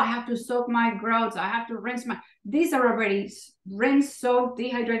 oh, I have to soak my groats. I have to rinse my, these are already rinsed, soaked,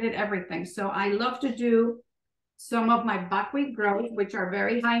 dehydrated, everything. So I love to do some of my buckwheat groats, which are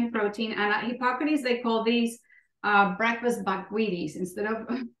very high in protein. And at Hippocrates, they call these breakfast buckwheaties instead of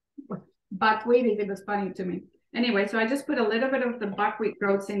buckwheaties. It was funny to me. Anyway, so I just put a little bit of the buckwheat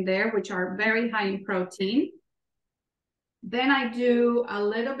groats in there, which are very high in protein. Then I do a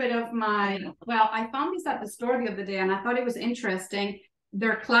little bit of my, well, I found these at the store the other day and I thought it was interesting.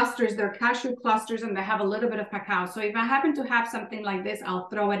 They're clusters, they're cashew clusters, and they have a little bit of cacao. So if I happen to have something like this, I'll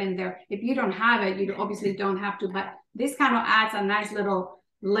throw it in there. If you don't have it, you obviously don't have to, but this kind of adds a nice little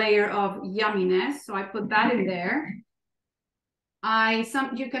layer of yumminess. So I put that in there.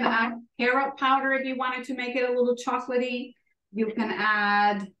 You can add carrot powder if you wanted to make it a little chocolatey. You can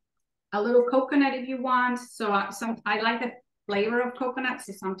add a little coconut if you want. So I like the flavor of coconut.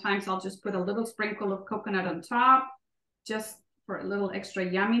 So sometimes I'll just put a little sprinkle of coconut on top, just for a little extra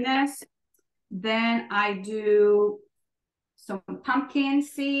yumminess. Then I do some pumpkin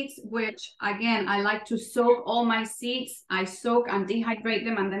seeds, which again, I like to soak all my seeds. I soak and dehydrate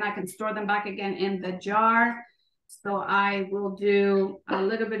them, and then I can store them back again in the jar. So I will do a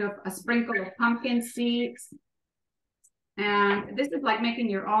little bit of a sprinkle of pumpkin seeds. And this is like making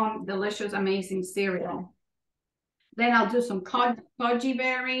your own delicious, amazing cereal. Then I'll do some koji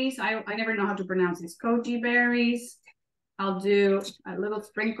berries. I never know how to pronounce these. Koji berries. I'll do a little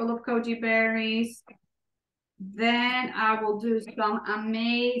sprinkle of koji berries. Then I will do some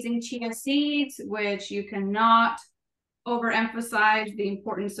amazing chia seeds, which you cannot overemphasize the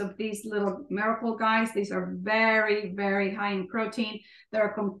importance of these little miracle guys. These are very, very high in protein. They're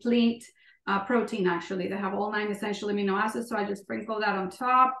a complete protein, actually. They have all 9 essential amino acids. So I just sprinkle that on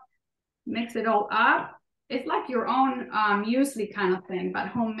top, mix it all up. It's like your own muesli kind of thing, but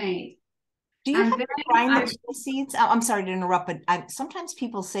homemade. Do you have to grind the chia seeds? I'm sorry to interrupt, but sometimes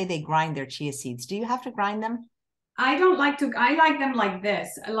people say they grind their chia seeds. Do you have to grind them? I don't like to. I like them like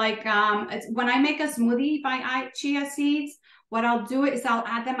this. Like when I make a smoothie, if I add chia seeds, what I'll do is I'll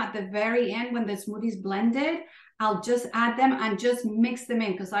add them at the very end when the smoothie's blended. I'll just add them and just mix them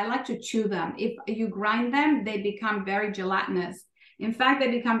in because I like to chew them. If you grind them, they become very gelatinous. In fact, they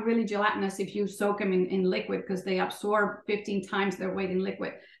become really gelatinous if you soak them in liquid because they absorb 15 times their weight in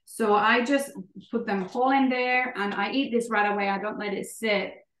liquid. So I just put them whole in there and I eat this right away. I don't let it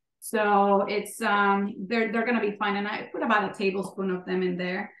sit. So it's they're gonna be fine. And I put about a tablespoon of them in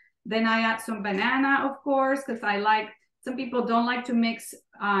there. Then I add some banana, of course, because I like, some people don't like to mix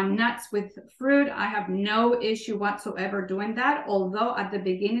nuts with fruit. I have no issue whatsoever doing that. Although at the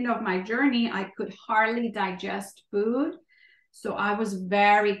beginning of my journey, I could hardly digest food. So I was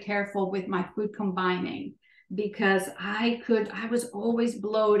very careful with my food combining because I was always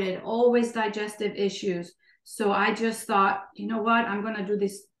bloated, always digestive issues. So I just thought, you know what, I'm going to do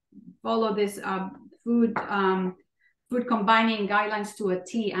this, follow this food combining guidelines to a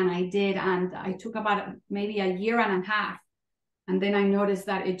T. And I did. And I took about maybe a year and a half. And then I noticed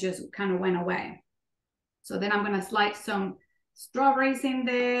that it just kind of went away. So then I'm going to slice some strawberries in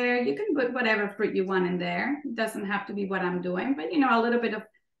there. You can put whatever fruit you want in there. It doesn't have to be what I'm doing, but you know, a little bit of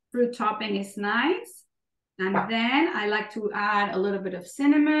fruit topping is nice. And then I like to add a little bit of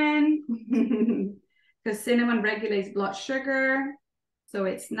cinnamon because cinnamon regulates blood sugar. So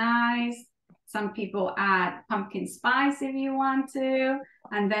it's nice. Some people add pumpkin spice if you want to.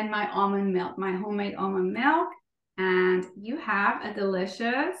 And then my almond milk, my homemade almond milk. And you have a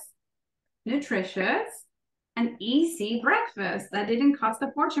delicious, nutritious, and easy breakfast that didn't cost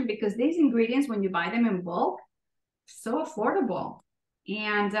a fortune because these ingredients, when you buy them in bulk, so affordable.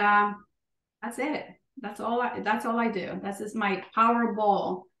 And that's it. That's all I do. This is my power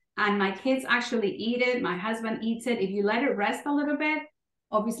bowl. And my kids actually eat it. My husband eats it. If you let it rest a little bit,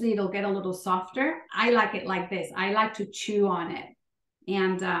 obviously it'll get a little softer. I like it like this. I like to chew on it.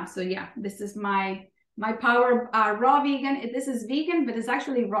 And so yeah, this is my power raw vegan. This is vegan, but it's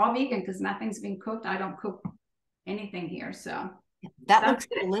actually raw vegan because nothing's been cooked. I don't cook anything here. So that looks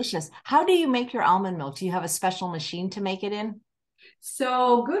delicious. How do you make your almond milk? Do you have a special machine to make it in?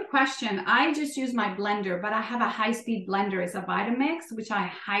 So good question. I just use my blender, but I have a high-speed blender. It's a Vitamix, which I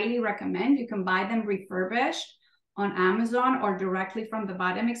highly recommend. You can buy them refurbished, on Amazon or directly from the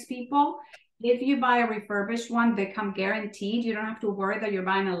Vitamix people. If you buy a refurbished one, they come guaranteed. You don't have to worry that you're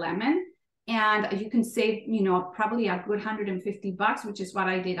buying a lemon. And you can save, probably a good $150, which is what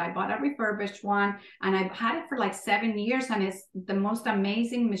I did. I bought a refurbished one and I've had it for like 7 years and it's the most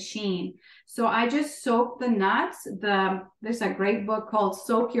amazing machine. So I just soak the nuts. There's a great book called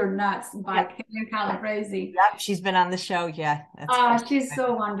Soak Your Nuts by Karen Calabrese. Yep, she's been on the show. Yeah. She's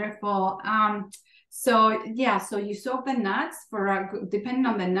so wonderful. So you soak the nuts depending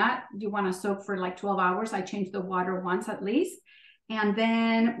on the nut, you want to soak for like 12 hours. I change the water once at least. And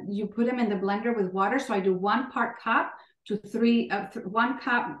then you put them in the blender with water. So I do 1 cup to 1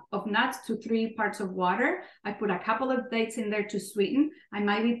 cup of nuts to 3 parts of water. I put a couple of dates in there to sweeten. I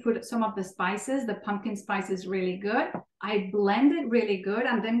maybe put some of the spices. The pumpkin spice is really good. I blend it really good.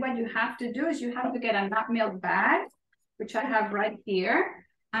 And then what you have to do is you have to get a nut milk bag, which I have right here.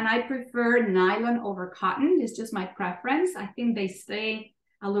 And I prefer nylon over cotton. It's just my preference. I think they stay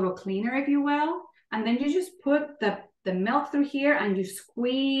a little cleaner, if you will. And then you just put the milk through here and you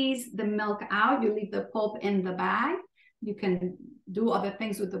squeeze the milk out. You leave the pulp in the bag. You can do other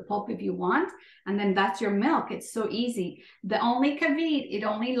things with the pulp if you want. And then that's your milk. It's so easy. The only caveat, it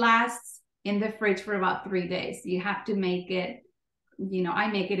only lasts in the fridge for about 3 days. You have to make it, I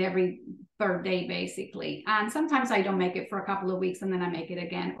make it every 3rd day basically. And sometimes I don't make it for a couple of weeks and then I make it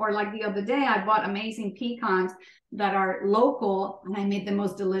again. Or like the other day, I bought amazing pecans that are local and I made the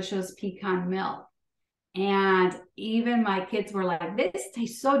most delicious pecan milk. And even my kids were like, this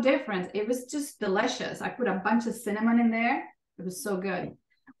tastes so different. It was just delicious. I put a bunch of cinnamon in there. It was so good.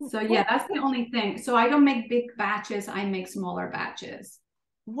 So yeah, that's the only thing. So I don't make big batches. I make smaller batches.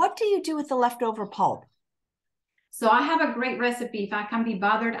 What do you do with the leftover pulp? So I have a great recipe. If I can be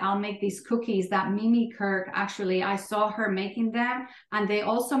bothered, I'll make these cookies that Mimi Kirk, actually, I saw her making them. And they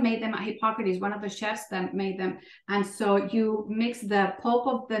also made them at Hippocrates, one of the chefs that made them. And so you mix the pulp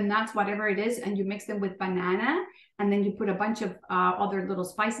of the nuts, whatever it is, and you mix them with banana. And then you put a bunch of other little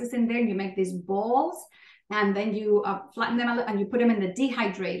spices in there. You make these balls. And then you flatten them and you put them in the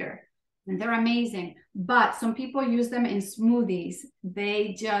dehydrator. And they're amazing. But some people use them in smoothies.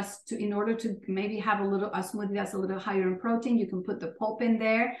 They just, in order to maybe have a smoothie that's a little higher in protein, you can put the pulp in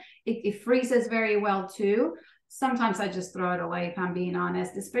there. It freezes very well too. Sometimes I just throw it away if I'm being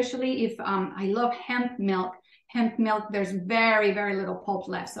honest, especially if I love hemp milk. Hemp milk, there's very, very little pulp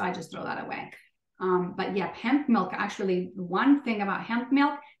left. So I just throw that away. But yeah, hemp milk, actually, one thing about hemp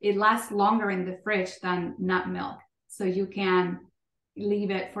milk, it lasts longer in the fridge than nut milk. So you can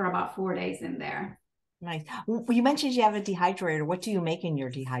leave it for about 4 days in there. Nice. You mentioned you have a dehydrator. What do you make in your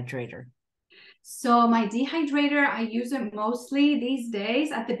dehydrator? So my dehydrator, I use it mostly these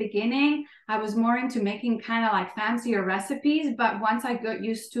days. At the beginning, I was more into making kind of like fancier recipes. But once I got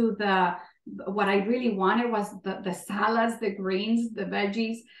used to what I really wanted was the salads, the greens, the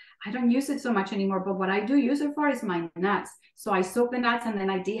veggies. I don't use it so much anymore, but what I do use it for is my nuts. So I soak the nuts and then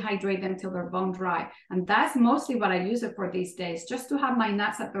I dehydrate them till they're bone dry. And that's mostly what I use it for these days, just to have my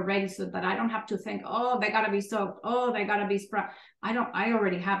nuts at the ready so that I don't have to think, oh, they gotta be soaked. Oh, they gotta be sprout. I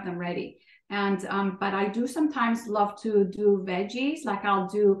already have them ready. And, but I do sometimes love to do veggies. Like I'll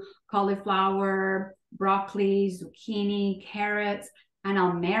do cauliflower, broccoli, zucchini, carrots, and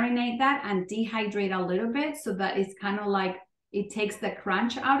I'll marinate that and dehydrate a little bit so that it's kind of like, it takes the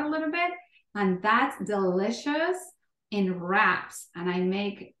crunch out a little bit, and that's delicious in wraps. And I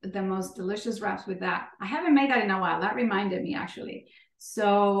make the most delicious wraps with that. I haven't made that in a while. That reminded me actually.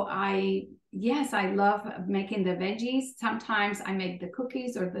 So I love making the veggies. Sometimes I make the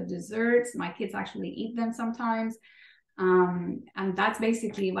cookies or the desserts. My kids actually eat them sometimes. And that's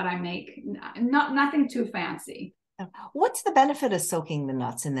basically what I make. Nothing too fancy. What's the benefit of soaking the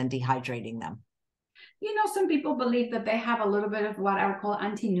nuts and then dehydrating them? Some people believe that they have a little bit of what I would call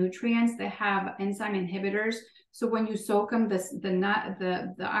anti-nutrients. They have enzyme inhibitors. So when you soak them,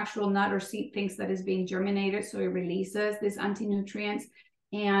 the actual nut or seed thinks that is being germinated. So it releases these anti-nutrients.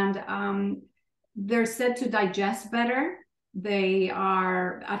 And they're said to digest better. They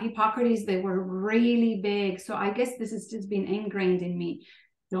are, at Hippocrates, they were really big. So I guess this has just been ingrained in me.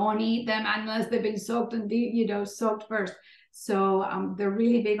 Don't eat them unless they've been soaked and soaked first. So they're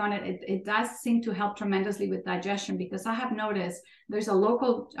really big on it. It does seem to help tremendously with digestion, because I have noticed there's a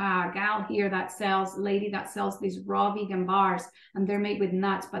local lady that sells these raw vegan bars, and they're made with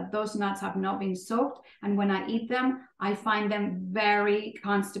nuts, but those nuts have not been soaked. And when I eat them, I find them very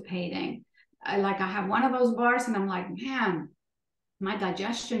constipating. I have one of those bars and I'm like, man, my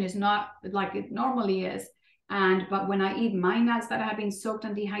digestion is not like it normally is. But when I eat my nuts that have been soaked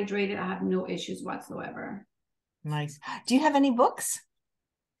and dehydrated, I have no issues whatsoever. Nice. Do you have any books?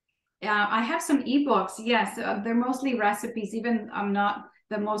 I have some ebooks. Yes, they're mostly recipes. Even I'm not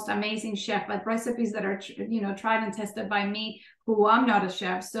the most amazing chef, but recipes that are tried and tested by me, who I'm not a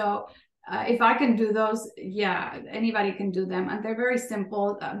chef. So if I can do those, yeah, anybody can do them, and they're very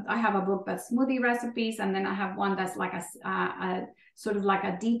simple. I have a book that's smoothie recipes, and then I have one that's like a sort of like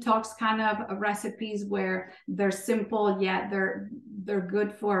a detox kind of recipes, where they're simple yet they're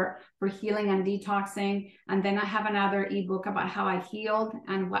good for healing and detoxing. And then I have another ebook about how I healed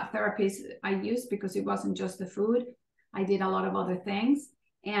and what therapies I used, because it wasn't just the food. I did a lot of other things.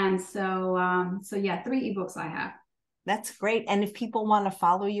 And so yeah, 3 ebooks I have. That's great. And if people want to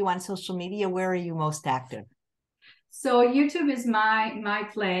follow you on social media, where are you most active? So YouTube is my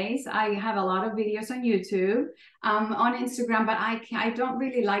place. I have a lot of videos on YouTube, on Instagram, but I don't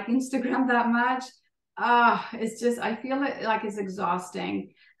really like Instagram that much. It's just, I feel it like it's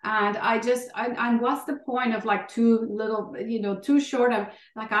exhausting. And and what's the point of like too little, too short of,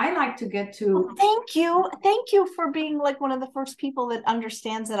 like, I like to get to. Well, thank you. Thank you for being like one of the first people that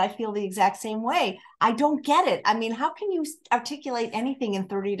understands that I feel the exact same way. I don't get it. I mean, how can you articulate anything in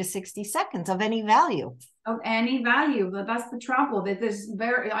 30 to 60 seconds of any value? Of any value, but that's the trouble, that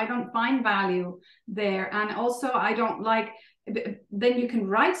I don't find value there. And also I don't like, then you can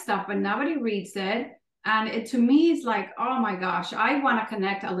write stuff but nobody reads it, and it, to me, is like, oh my gosh, I want to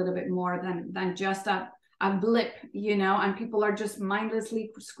connect a little bit more than just a blip, and people are just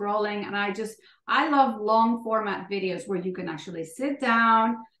mindlessly scrolling. And I love long format videos where you can actually sit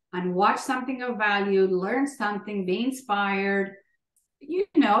down and watch something of value, learn something, be inspired.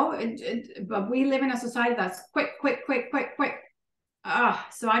 But we live in a society that's quick, quick, quick, quick, quick.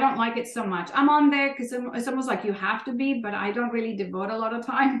 So I don't like it so much. I'm on there because it's almost like you have to be, but I don't really devote a lot of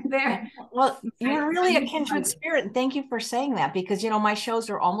time there. Well, you're really a kindred spirit. And thank you for saying that, because, my shows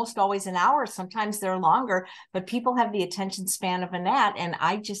are almost always an hour. Sometimes they're longer, but people have the attention span of a gnat. And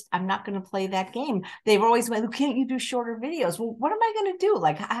I'm not going to play that game. They've always went, can't you do shorter videos? Well, what am I going to do?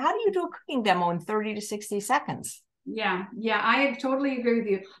 Like, how do you do a cooking demo in 30 to 60 seconds? Yeah, I totally agree with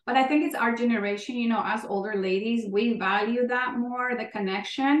you. But I think it's our generation, as older ladies, we value that more, the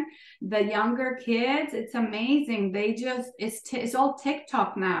connection. The younger kids, it's amazing. It's all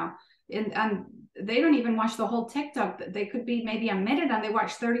TikTok now. And they don't even watch the whole TikTok. They could be maybe a minute and they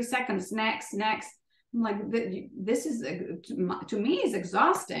watch 30 seconds, next. I'm like, this is, to me, is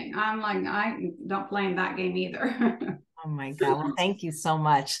exhausting. I'm like, I don't play in that game either. Oh my God. Well, thank you so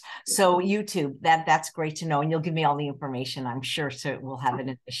much. So YouTube, that's great to know. And you'll give me all the information, I'm sure. So we'll have it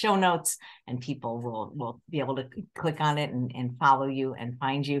in the show notes, and people will be able to click on it and follow you and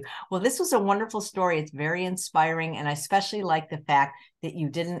find you. Well, this was a wonderful story. It's very inspiring. And I especially like the fact that you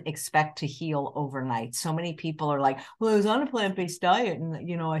didn't expect to heal overnight. So many people are like, well, I was on a plant-based diet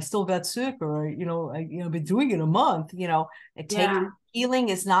and, I still got sick, or, I've been doing it a month, it takes, healing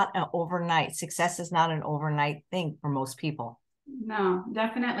is not an overnight. Success is not an overnight thing for most people. No,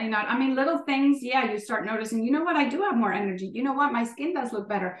 definitely not. I mean, little things, yeah, you start noticing, you know what, I do have more energy. You know what, my skin does look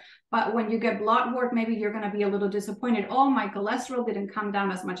better. But when you get blood work, maybe you're going to be a little disappointed. Oh, my cholesterol didn't come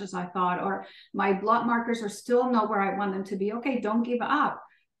down as much as I thought, or my blood markers are still not where I want them to be. Okay, don't give up.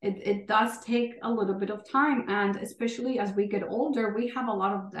 It does take a little bit of time. And especially as we get older, we have a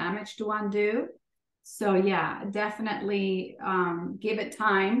lot of damage to undo. So yeah, definitely give it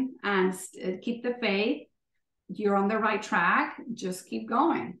time and keep the faith. You're on the right track. Just keep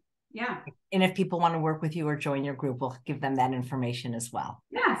going. Yeah. And if people want to work with you or join your group, we'll give them that information as well.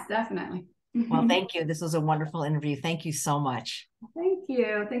 Yes, definitely. Well, thank you. This was a wonderful interview. Thank you so much. Thank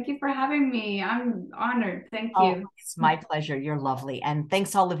you. Thank you for having me. I'm honored. Thank you. It's my pleasure. You're lovely. And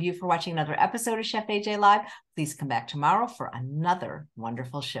thanks all of you for watching another episode of Chef AJ Live. Please come back tomorrow for another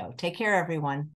wonderful show. Take care, everyone.